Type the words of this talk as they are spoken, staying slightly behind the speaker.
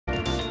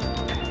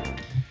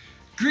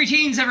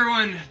Greetings,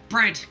 everyone!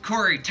 Brent,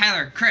 Corey,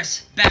 Tyler,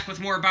 Chris, back with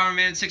more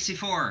Bomberman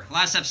 64.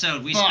 Last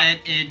episode, we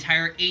spent an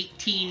entire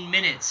 18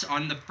 minutes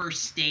on the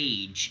first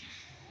stage.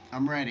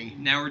 I'm ready.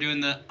 Now we're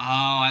doing the... Oh,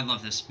 I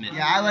love this.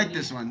 Yeah, I like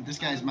this one. This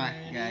guy's my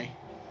guy.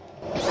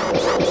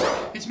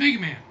 It's Mega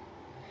Man.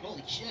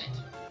 Holy shit.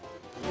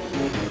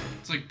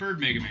 It's like Bird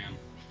Mega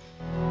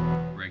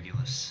Man.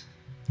 Regulus.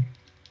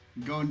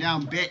 I'm going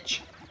down,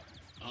 bitch.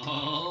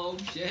 Oh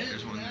shit.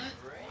 There's one there.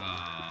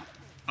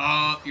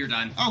 Oh, you're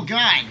done. Oh,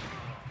 God.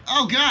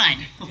 Oh, God.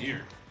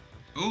 Here.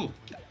 Ooh,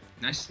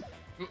 nice.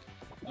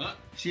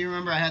 See,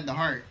 remember I had the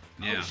heart.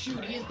 Yeah. Oh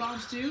shoot, he has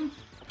bombs too?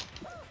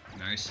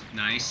 Nice,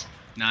 nice,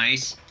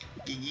 nice.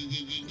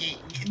 Giggity.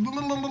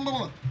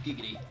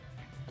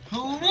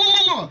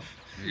 There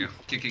you go.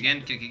 Kick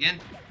again, kick again.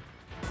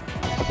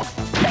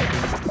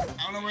 I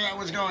don't know where that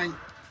was going.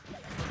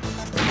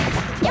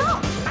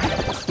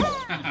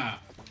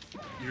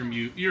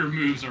 Your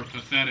moves are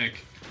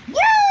pathetic. Woo!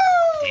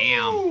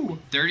 Damn.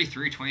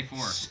 33-24.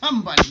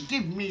 Somebody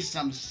give me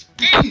some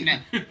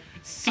skin.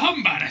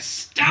 Somebody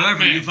stop However,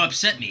 me! you've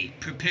upset me.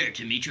 Prepare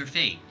to meet your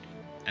fate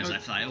as I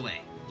fly away.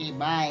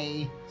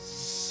 Goodbye.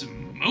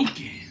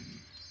 Smoking.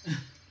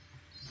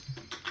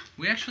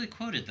 We actually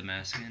quoted the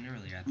mask in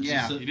earlier episode.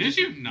 Yeah. Did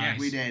you? Nice.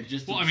 We did.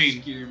 Just Well, I mean-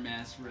 obscure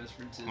mass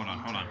references. Hold on,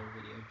 in the hold on. entire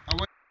video.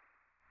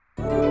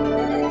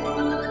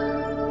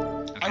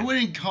 I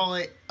wouldn't call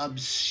it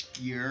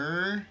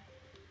obscure.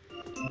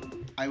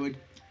 I would...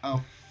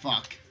 Oh,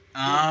 fuck.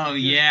 Oh,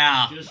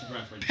 yeah. Just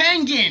reference.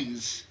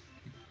 Penguins!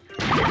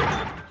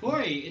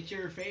 Corey, it's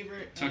your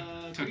favorite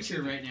Tuxedo.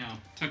 creature right now.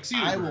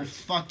 Tuxedo. I will Bird.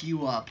 fuck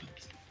you up.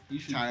 You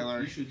should,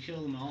 Tyler. You should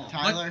kill them all.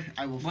 Tyler,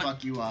 I will What?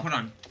 fuck you up. Hold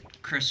on.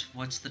 Chris,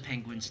 what's the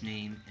penguin's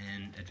name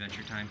in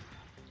Adventure Time?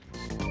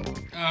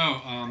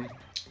 Oh,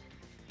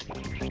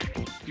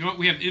 you know what?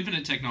 We have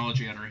infinite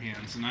technology at our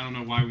hands, and I don't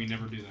know why we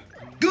never do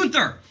that.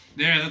 Gunther!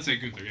 There, that's it,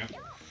 Gunther, yep.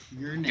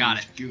 Your name's Got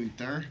it.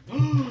 Gunther.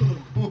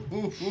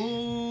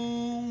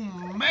 Oh,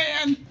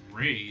 man!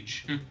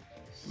 Rage. Rage!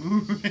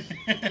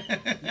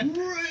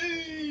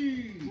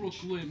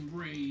 Brooklyn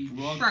Rage.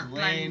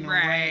 Brooklyn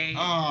Ray.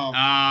 Oh,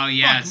 Oh,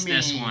 yeah, fuck it's me.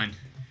 this one.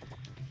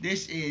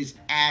 This is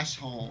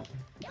asshole.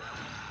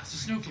 It's a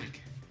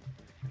snowflake.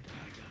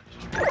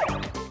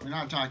 We're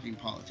not talking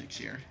politics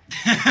here.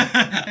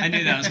 I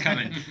knew that was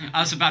coming. I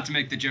was about to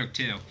make the joke,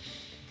 too.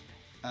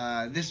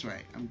 This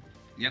way.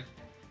 Yep.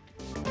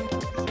 Is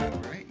that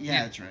right? Yeah,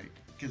 Yeah. that's right.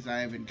 Because I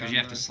haven't done Because you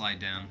have the- to slide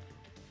down.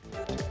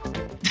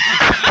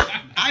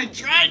 I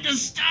tried to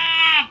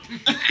stop!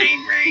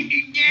 I'm ready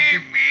to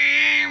get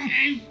man.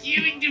 I'm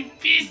doing the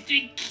best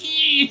I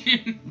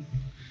can.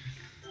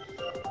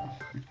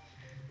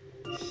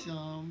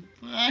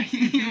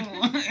 Somebody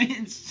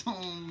once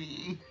told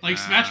me. Like,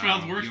 Smash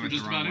Mouth Wow, works you for went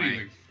just the about wrong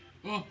way.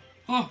 anything.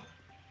 Oh,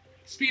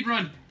 speed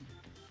run.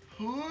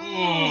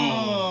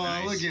 Oh,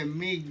 nice. look at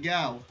me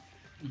go.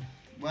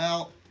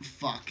 Well,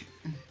 fuck.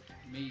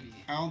 Maybe.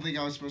 I don't think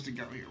I was supposed to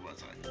go here,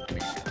 was I?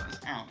 Maybe I was.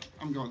 I don't know.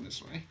 I'm going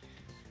this way.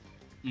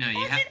 No,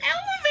 you It's have. an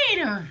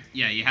elevator!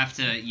 Yeah, you have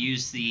to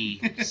use the.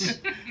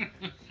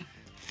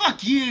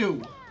 Fuck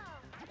you!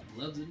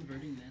 Loves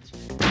inverting that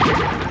sword.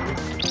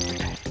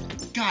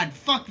 God,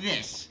 fuck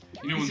this.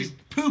 You know when This the,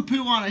 is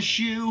poo-poo on a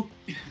shoe.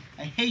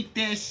 I hate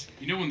this.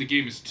 when the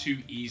game is too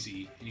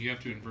easy and you have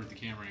to invert the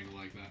camera angle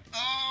like that.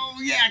 Oh,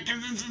 yeah,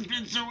 because this has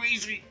been so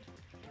easy.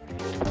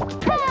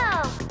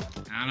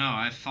 I don't know.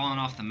 I've fallen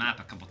off the map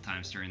a couple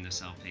times during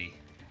this LP.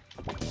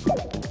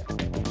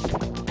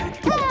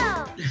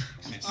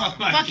 Oh,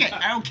 fuck it.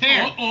 I don't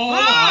care.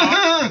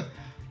 Oh,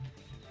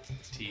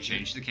 Tease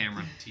Change the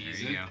camera.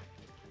 Tease There you it. go.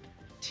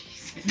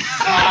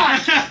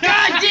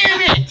 God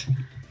damn it!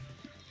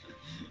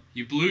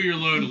 You blew your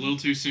load a little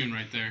too soon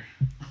right there.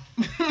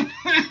 No,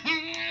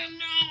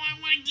 I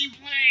want to keep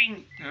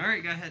playing. All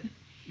right, go ahead.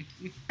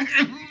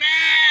 I'm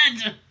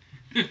mad.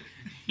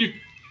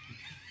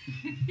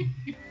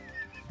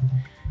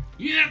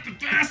 You have to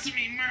pass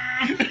me,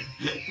 Mom.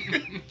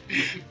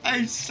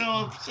 I'm so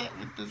upset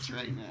with this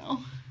right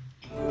now.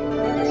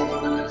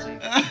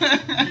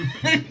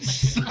 I'm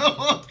so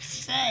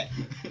upset.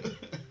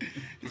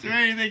 Is there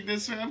anything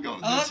this way? I'm going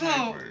I this love way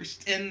how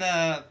first. in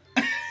the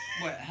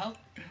what? How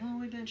long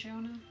have we been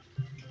channel now?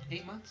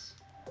 8 months.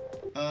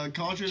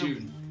 Culture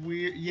June.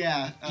 weird.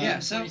 Yeah. Yeah,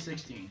 so-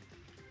 2016.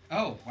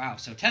 Oh wow,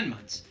 so 10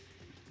 months.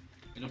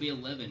 It'll be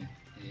 11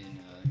 in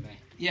May.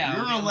 Yeah.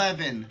 You're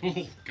 11.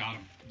 Oh, got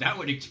him. That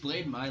would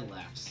explain my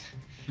laughs.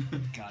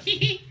 God.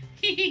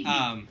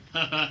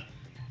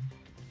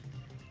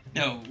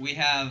 No, we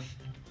have.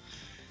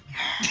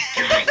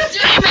 God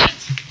damn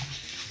it!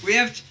 We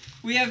have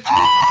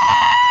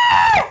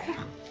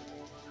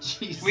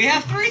Jeez. we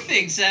have 3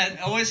 things that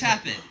always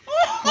happen.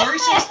 Corey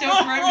says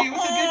don't threaten me with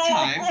a good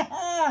time.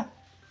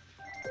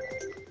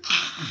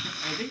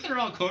 I think they're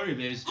all Corey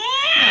based.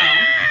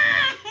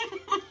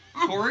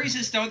 Corey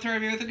says don't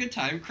threaten me with a good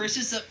time. Chris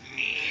is a.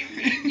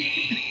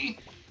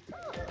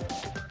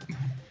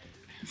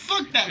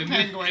 Fuck that And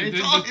then- penguin. and It's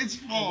then all the- its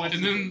fault.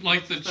 And then,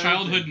 like, the What's the third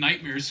childhood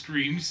nightmare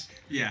screams.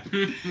 Yeah.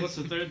 What's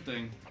the third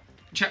thing?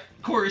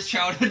 Chorus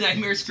childhood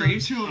nightmare So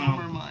screams. 2 of them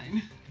are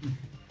mine.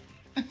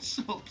 I'm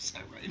so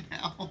upset right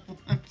now.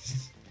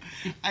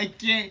 I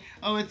can't.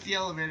 Oh, it's the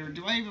elevator.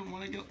 Do I even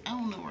want to go? I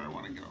don't know where I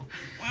want to go.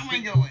 Where am I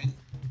going?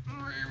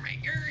 Where am I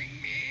going,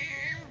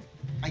 man?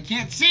 I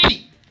can't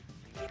see.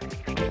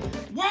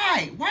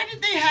 Why? Why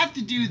did they have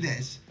to do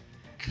this?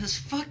 Cause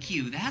fuck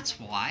you, that's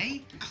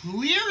why.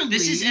 Clearly.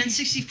 This is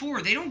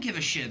N64. They don't give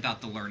a shit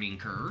about the learning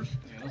curve.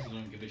 I also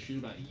don't give a shit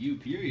about you,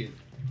 period.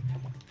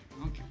 I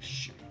don't give a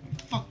shit.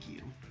 Fuck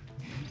you.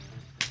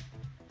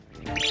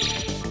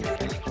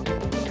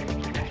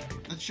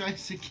 Let's try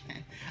this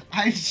again.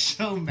 I'm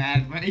so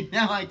mad right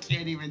now. I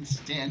can't even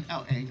stand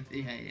how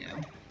angry I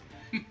am.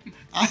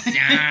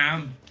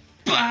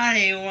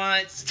 Somebody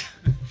wants.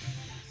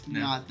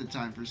 Not the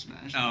time for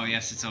Smash. Oh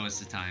yes, it's always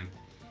the time.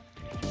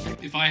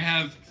 If I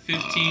have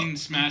 15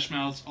 Smash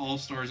Mouths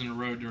All-Stars in a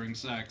row during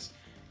sex,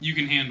 you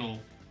can handle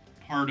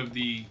part of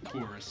the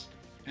chorus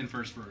and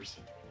first verse.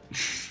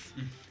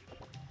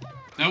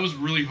 That was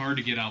really hard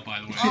to get out,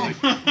 by the way. Oh.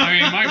 I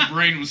mean, my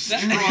brain was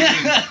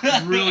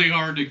struggling really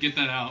hard to get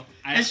that out.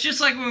 It's just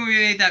like when we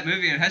made that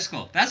movie in high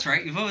school. That's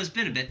right. You've always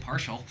been a bit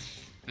partial.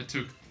 That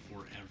took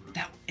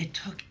forever. It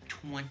took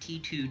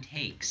 22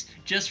 takes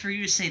just for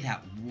you to say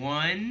that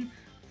one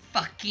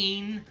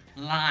fucking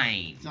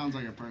line. Sounds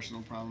like a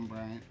personal problem,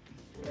 Bryant.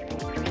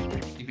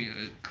 You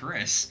mean,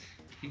 Chris?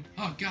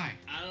 Oh, Guy.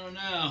 I don't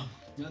know.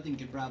 Nothing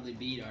could probably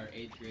beat our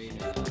 8th grade.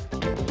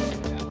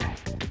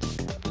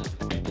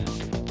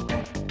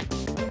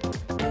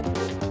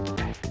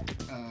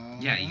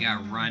 Yeah, you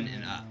gotta run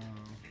and up.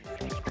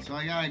 So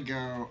I gotta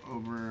go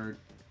over.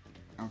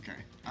 Okay,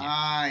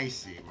 I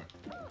see what.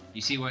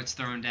 You see what's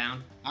thrown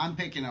down? I'm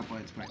picking up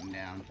what it's putting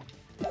down.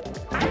 There's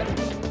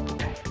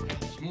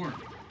more.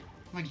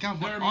 Oh my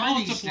God, what They're are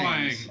these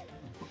multiplying. things?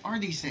 What are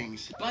these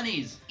things?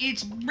 Bunnies.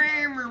 It's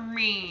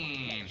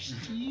Bomberman.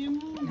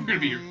 We're gonna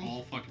be here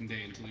all fucking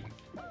day until you.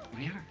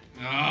 We are.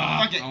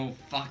 Ah. Fuck it. Oh,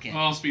 fuck it.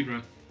 Oh,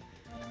 speedrun.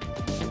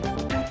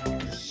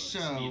 So.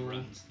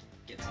 Speedruns.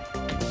 Gets it.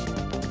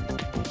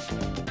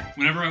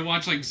 Whenever I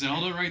watch like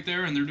Zelda right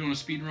there, and they're doing a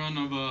speedrun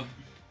of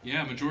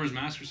Majora's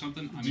Mask or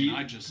something. I mean,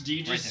 I just. Do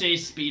you just Right say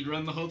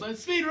speedrun the whole time?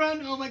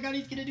 Speedrun! Oh my god,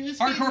 he's gonna do a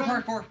speedrun!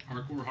 Parkour. Parkour.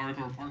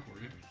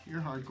 Yeah.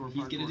 You're hardcore.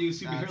 He's gonna do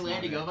superhero That's not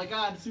landing. it. Oh my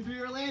god,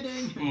 superhero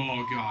landing!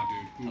 Oh god,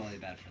 dude. Totally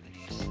bad for the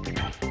knees.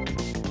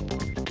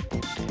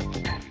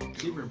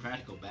 Super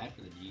impractical, bad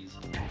for the G's.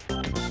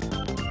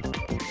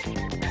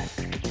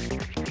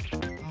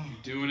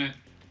 Doing it.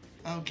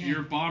 Okay.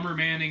 You're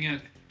Bombermanning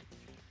it.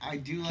 I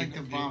do like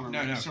the bomber.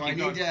 No, So keep I need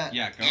going. to.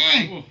 Yeah, go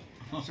Eh!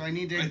 Oh. So I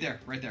need to.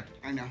 Right there.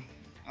 I know.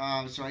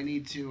 So I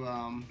need to.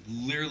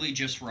 Literally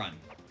just run.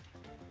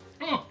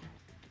 Oh.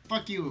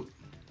 Fuck you.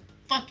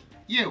 Fuck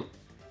you.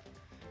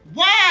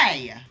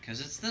 Why?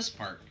 Because it's this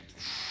part.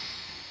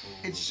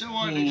 It's so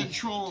hard to Ooh.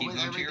 control Keep with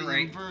going to your everything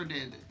right.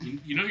 inverted.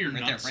 You know your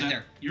Right there, nutsack. right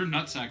there. Your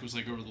nutsack was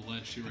like over the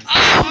ledge too, right?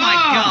 Oh my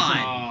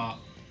Ah.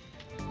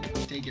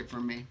 Take it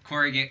from me.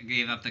 Corey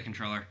gave up the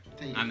controller.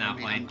 Take it I'm from not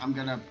me. playing. I'm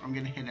gonna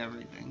hit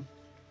everything.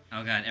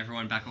 Oh god,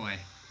 everyone back away.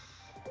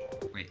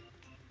 Wait.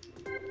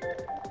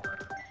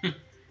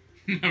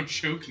 Now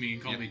choke me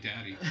and call Yep. me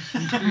daddy.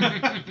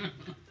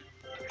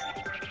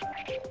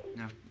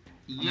 Now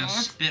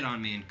Yes. spit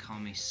on me and call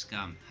me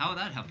scum. How would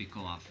that help you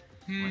cool off?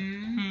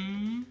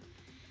 Hmm.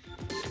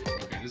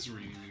 Okay, this is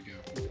where you need to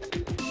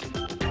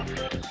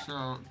go.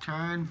 So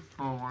turn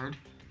forward.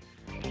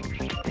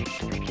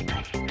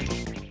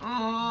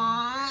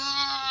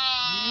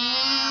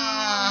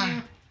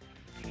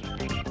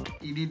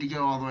 You need to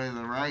go all the way to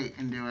the right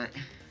and do it.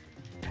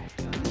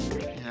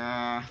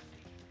 Yeah.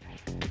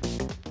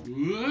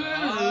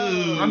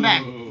 Whoa! Run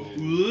back.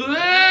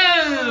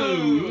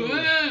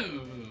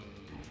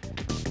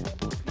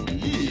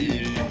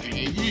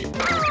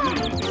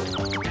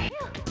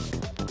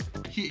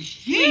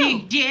 Hey,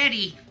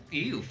 daddy!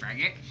 Ew,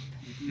 faggot.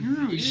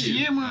 Ooh,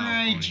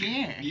 Samurai Oh,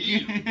 Jack.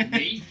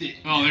 Nathan!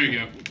 Oh, there you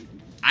go.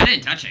 I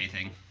didn't touch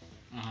anything.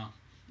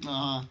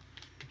 Uh-huh.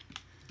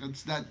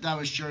 That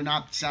was sure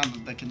not the sound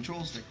of the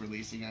control stick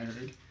releasing, I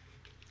heard.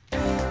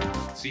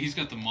 See, he's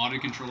got the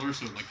modded controller,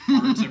 so it like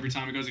farts every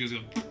time it goes. He goes,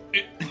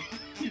 I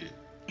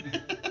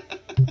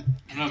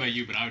don't know about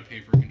you, but I would pay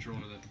for a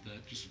controller that did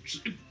that. Just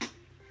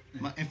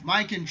If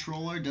my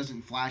controller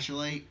doesn't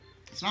flashlight,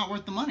 it's not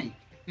worth the money.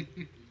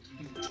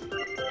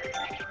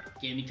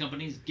 Gaming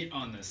companies, get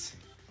on this.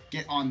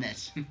 Get on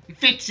this.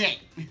 Fix it.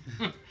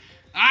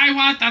 I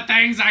want the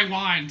things I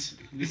want.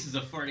 This is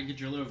a farting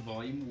controller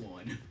volume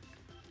 1.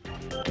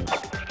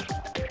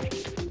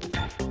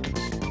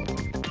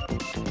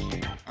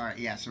 Alright,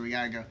 yeah, so we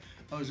gotta go.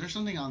 Oh, is there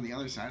something on the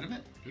other side of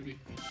it? Could be.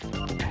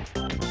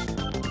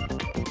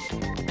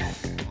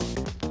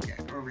 Yeah,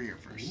 go over here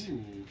first.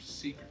 Ooh,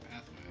 secret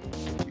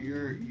pathway.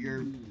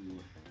 You're.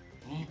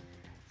 Oh,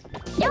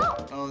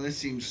 Oh, this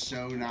seems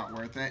so not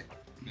worth it.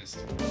 missed.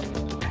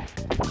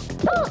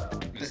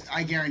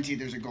 I guarantee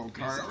there's a gold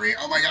card over here.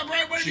 Oh my god,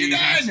 Brian, what have you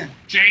Jesus. done?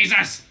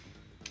 Jesus!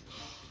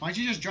 Why'd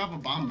you just drop a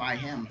bomb by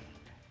him?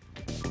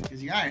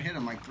 Because you gotta hit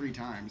him like 3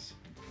 times.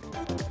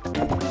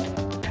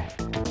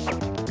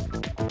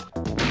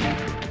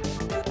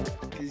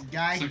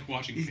 guy. It's like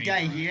watching This paint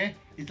guy dry. here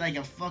is like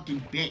a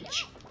fucking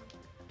bitch.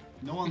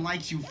 No one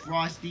likes you,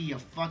 Frosty, you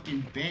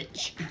fucking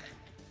bitch.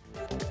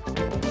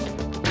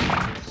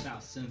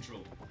 South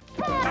Central.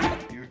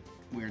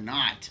 We're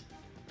not.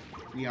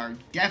 We are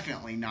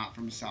definitely not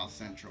from South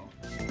Central.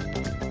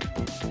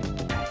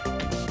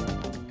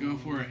 Go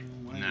for it.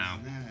 What is No.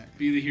 that?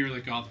 Be the hero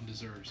that Gotham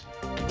deserves.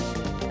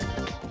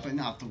 But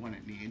not the one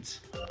it needs.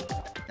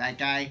 That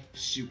guy,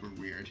 super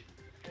weird.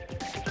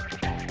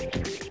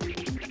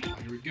 Oh,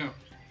 here we go.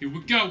 Here we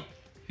go.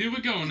 Here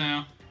we go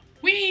now.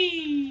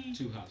 Whee!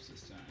 2 hops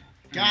this time.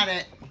 Got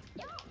it.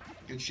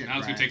 Good shit, Now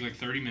it's gonna Brian. take like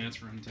 30 minutes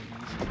for him to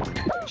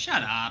take this.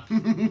 Shut up.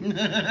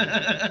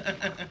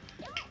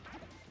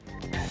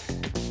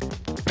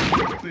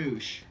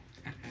 Boosh.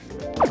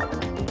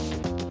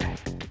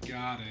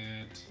 Got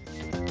it.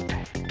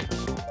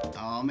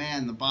 Oh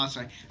man, the boss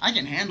fight. I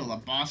can handle the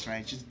boss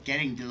fight, just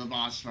getting to the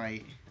boss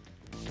fight.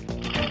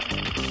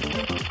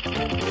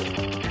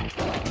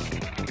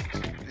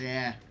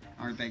 Yeah,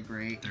 aren't they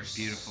great? They're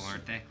beautiful,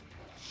 aren't they?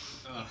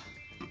 Ugh.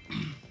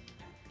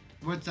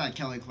 What's that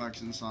Kelly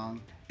Clarkson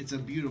song? It's a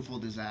beautiful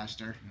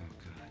disaster. Oh,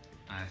 God.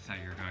 I thought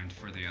you were going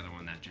for the other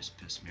one. That just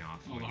pissed me off.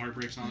 Oh, the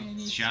heartbreak song. And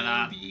it's Shut so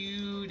up.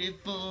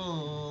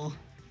 Beautiful.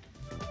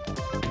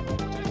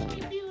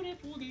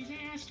 Beautiful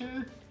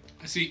disaster.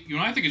 See, you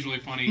know what I think is really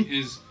funny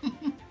is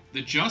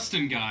the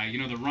Justin guy, you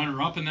know, the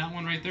runner-up in that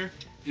one right there,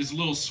 is a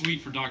little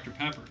sweet for Dr.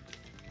 Pepper.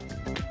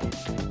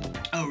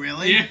 Oh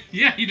really?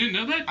 Yeah, you didn't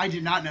know that? I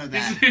did not know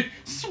that.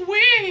 It's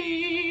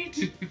sweet!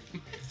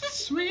 It's the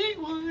sweet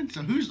one.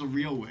 So who's the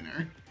real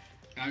winner?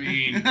 I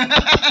mean,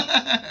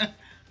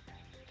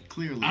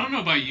 Clearly. I don't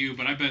know about you,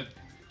 but I bet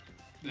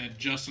that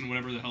Justin,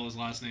 whatever the hell his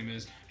last name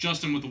is,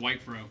 Justin with the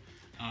white fro,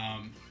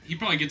 he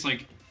probably gets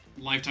like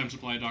lifetime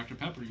supply of Dr.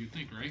 Pepper, you'd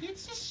think, right?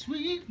 It's the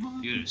sweet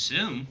one. You'd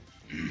assume.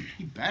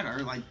 He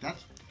better. Like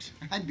that's.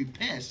 I'd be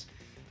pissed.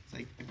 It's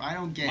like if I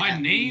don't get. My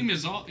name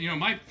is all, you know,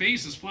 my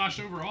face is flashed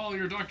over all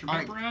your Dr. All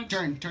Pepper right, ads.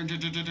 turn.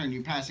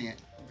 You're passing it.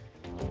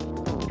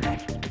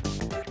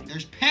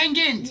 There's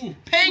penguins. Ooh.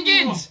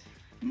 Penguins.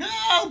 No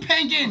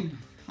penguin.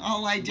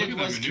 All I Look did at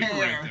that was maneuver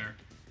care. right there.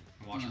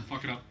 Watch him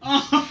fuck it up.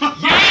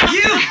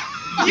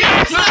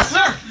 Yes,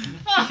 sir!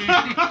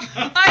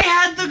 I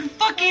had the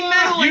fucking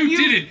medal and You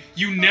did it!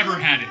 You never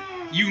had it!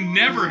 You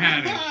never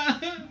had it!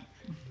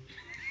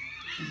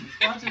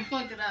 Watch him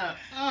fuck it up.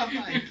 Oh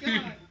my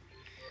god.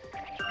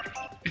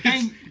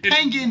 It's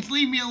Penguins,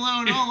 leave me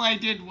alone. All I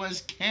did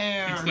was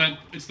care.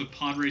 it's the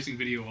pod racing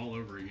video all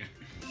over again.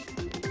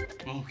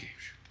 Okay.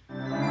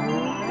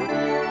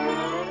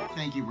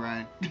 Thank you,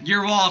 Brian.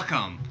 You're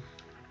welcome.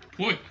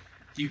 Boy,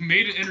 you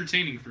made it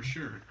entertaining for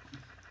sure.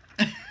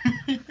 Fuck.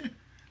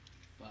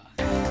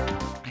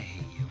 I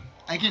hate you.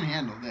 I can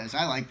handle this.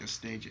 I like this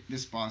stage.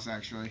 This boss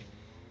actually.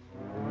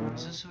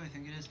 Is this who I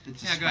think it is?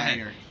 It's a Yeah, go ahead.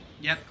 spider.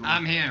 Yep, Cool.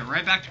 I'm here.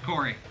 Right back to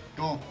Corey.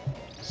 Cool.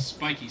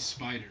 Spiky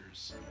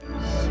spiders.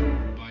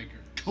 Spikers.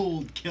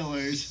 Cold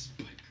killers.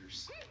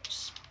 Spikers.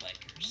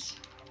 Spikers.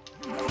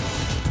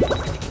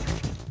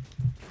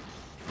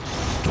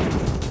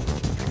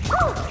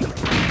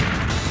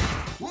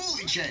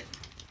 Holy shit!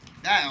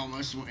 That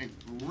almost went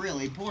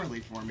really poorly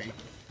for me.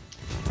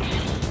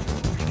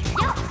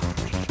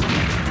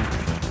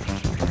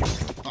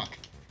 Fuck.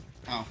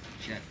 Oh,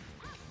 shit.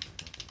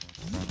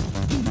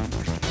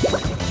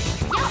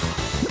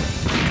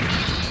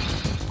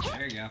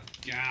 There you go.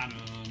 Got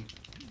him.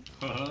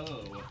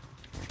 Oh.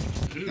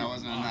 Ooh, That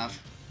wasn't wow.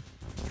 enough.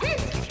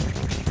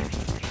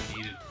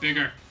 Need it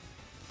bigger.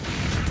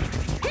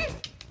 Okay.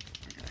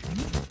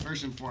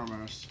 First and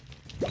foremost.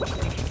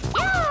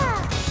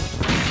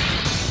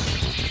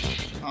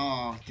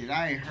 Oh, did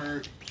I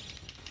hurt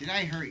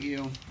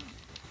you?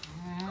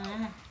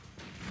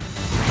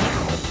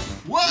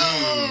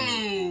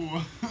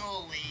 Whoa!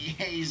 Holy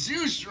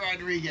Jesus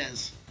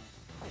Rodriguez!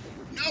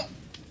 Nope!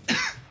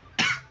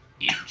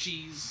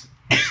 Ouchies.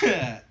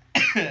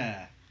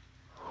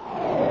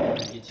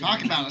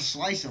 Talk about a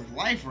slice of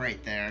life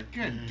right there.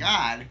 Good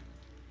God.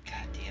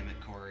 God damn it,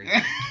 Corey.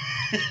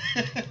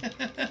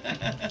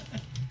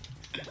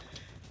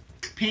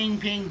 Ping,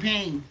 ping,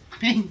 ping.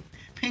 Ping,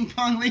 ping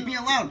pong, leave me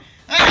alone.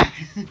 Ah!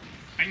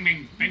 Bang,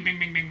 bang, bang, bang,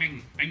 bang, bang,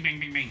 bang, bang, bang,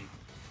 bang, bang.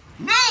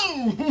 No!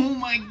 Oh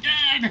my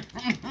God!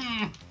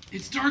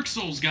 It's Dark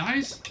Souls,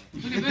 guys.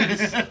 Look at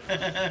this. So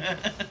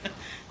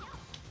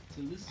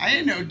this is I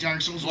didn't know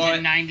Dark Souls was a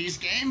 90s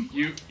game.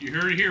 You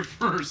heard it here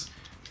first.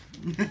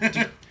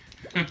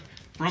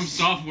 From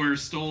Software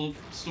stole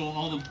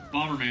all the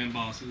Bomberman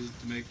bosses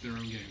to make their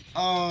own game.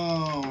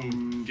 Oh.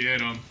 Get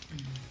them.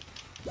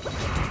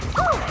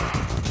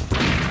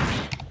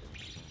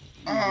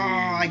 Oh,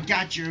 I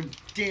got your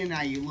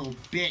dinner, you little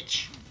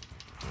bitch.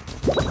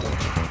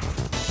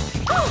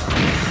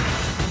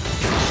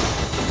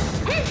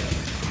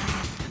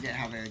 Forget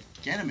how to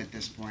get him at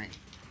this point.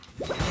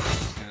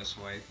 Just gonna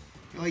swipe.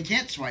 Well, he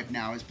can't swipe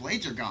now. His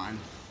blades are gone.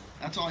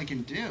 That's all he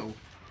can do.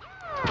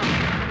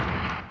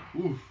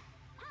 Ooh.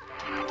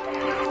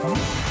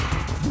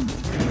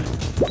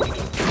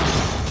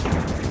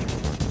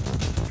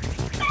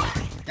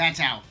 That's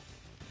how.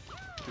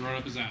 Throw it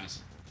up his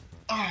ass.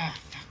 Oh,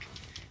 fuck.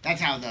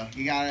 That's how, though.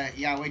 You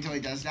gotta wait till he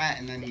does that,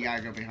 and then you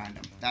gotta go behind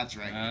him. That's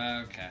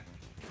right. Okay.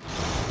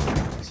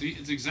 See,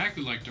 it's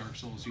exactly like Dark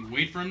Souls. You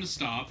wait for him to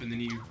stop, and then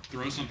you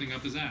throw something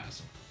up his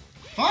ass.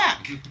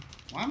 Fuck!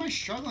 Why am I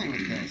struggling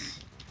with this?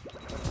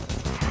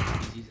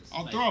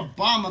 I'll throw a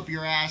bomb up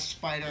your ass,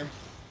 spider.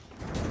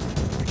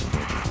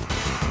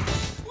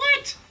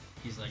 What?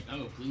 He's like,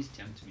 oh, please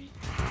tempt me.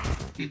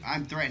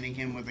 I'm threatening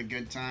him with a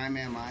good time,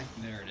 am I?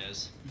 There it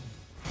is.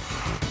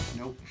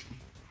 Nope.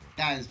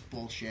 That is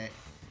bullshit.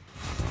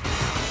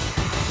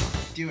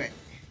 Do it.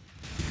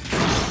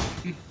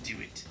 Do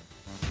it.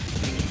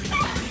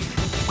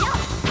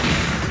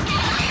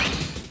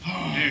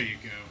 There you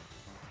go.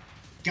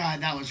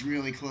 God, that was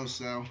really close,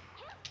 though.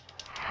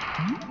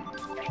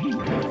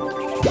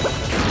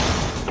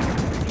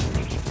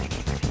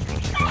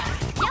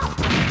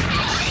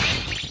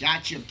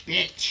 Gotcha,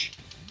 bitch.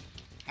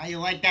 How you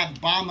like that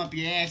bomb up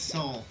your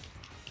asshole?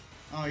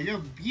 Oh, you're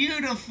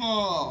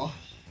beautiful.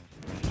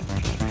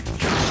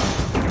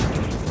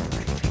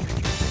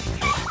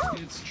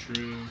 It's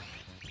true.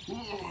 Ooh,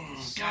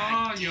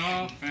 Saw God.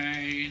 your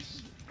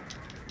face.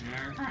 you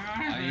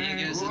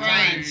guys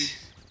Right.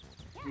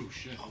 Oh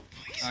shit. Oh,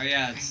 please. Oh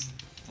yeah, it's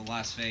the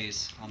last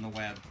phase on the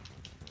web.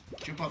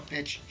 Jump up,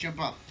 bitch. Jump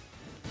up.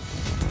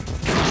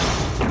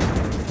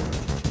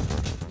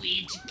 Where'd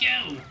you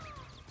go?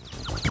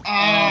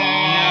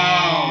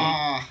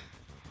 Oh,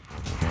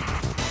 no.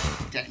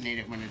 Detonate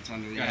it when it's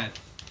under Go you. ahead.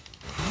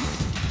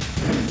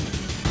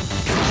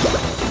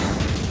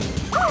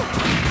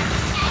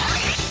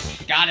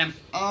 Got him.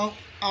 Oh,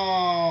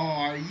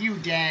 are you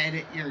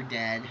dead? You're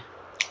dead.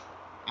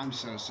 I'm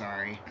so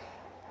sorry.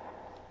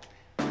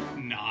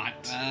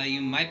 Not.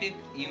 You might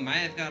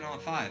have gotten all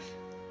 5.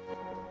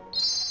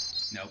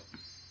 Nope.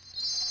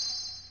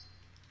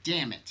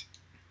 Damn it.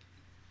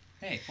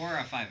 Hey, 4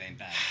 out of 5 ain't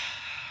bad.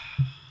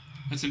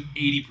 That's an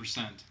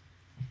 80%.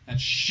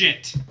 That's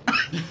shit.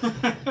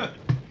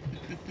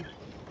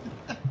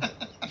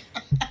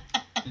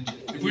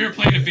 If we were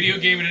playing a video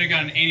game and it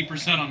got an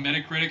 80% on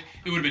Metacritic,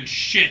 it would have been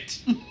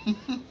shit.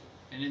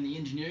 And in the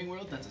engineering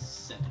world, that's a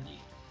 70.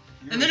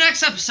 In the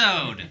next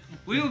episode,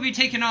 we will be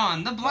taking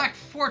on the Black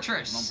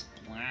Fortress.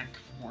 The Black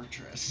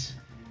Fortress.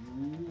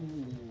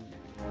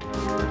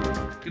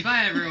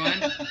 Goodbye,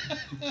 everyone.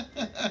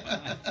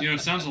 You know,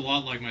 it sounds a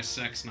lot like my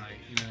sex night.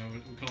 You know,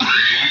 we call it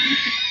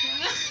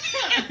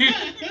the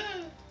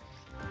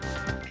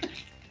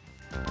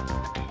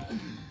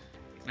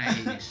I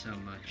hate you so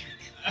much.